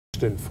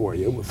question for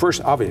you.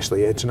 First,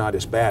 obviously, it's not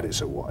as bad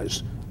as it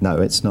was.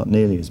 No, it's not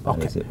nearly as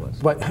bad as it was.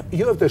 But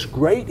you have this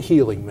great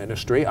healing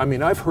ministry. I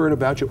mean, I've heard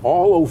about you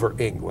all over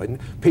England.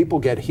 People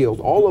get healed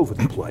all over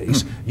the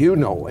place. You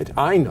know it,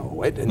 I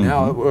know it, and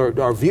now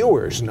our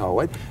viewers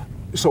know it.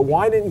 So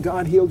why didn't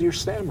God heal your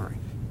stammering?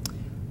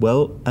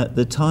 Well, at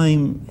the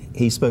time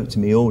he spoke to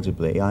me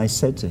audibly, I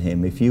said to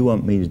him, if you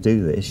want me to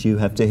do this, you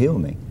have to heal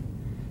me.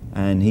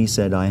 And he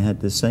said, I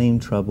had the same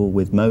trouble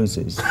with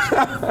Moses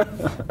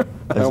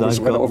as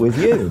I've got with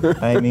you.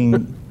 I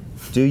mean,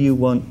 do you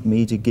want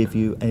me to give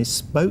you a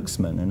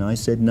spokesman? And I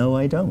said, no,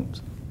 I don't.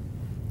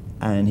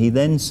 And he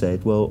then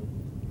said, well,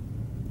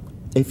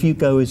 if you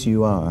go as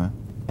you are,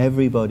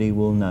 everybody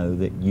will know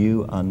that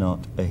you are not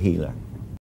a healer.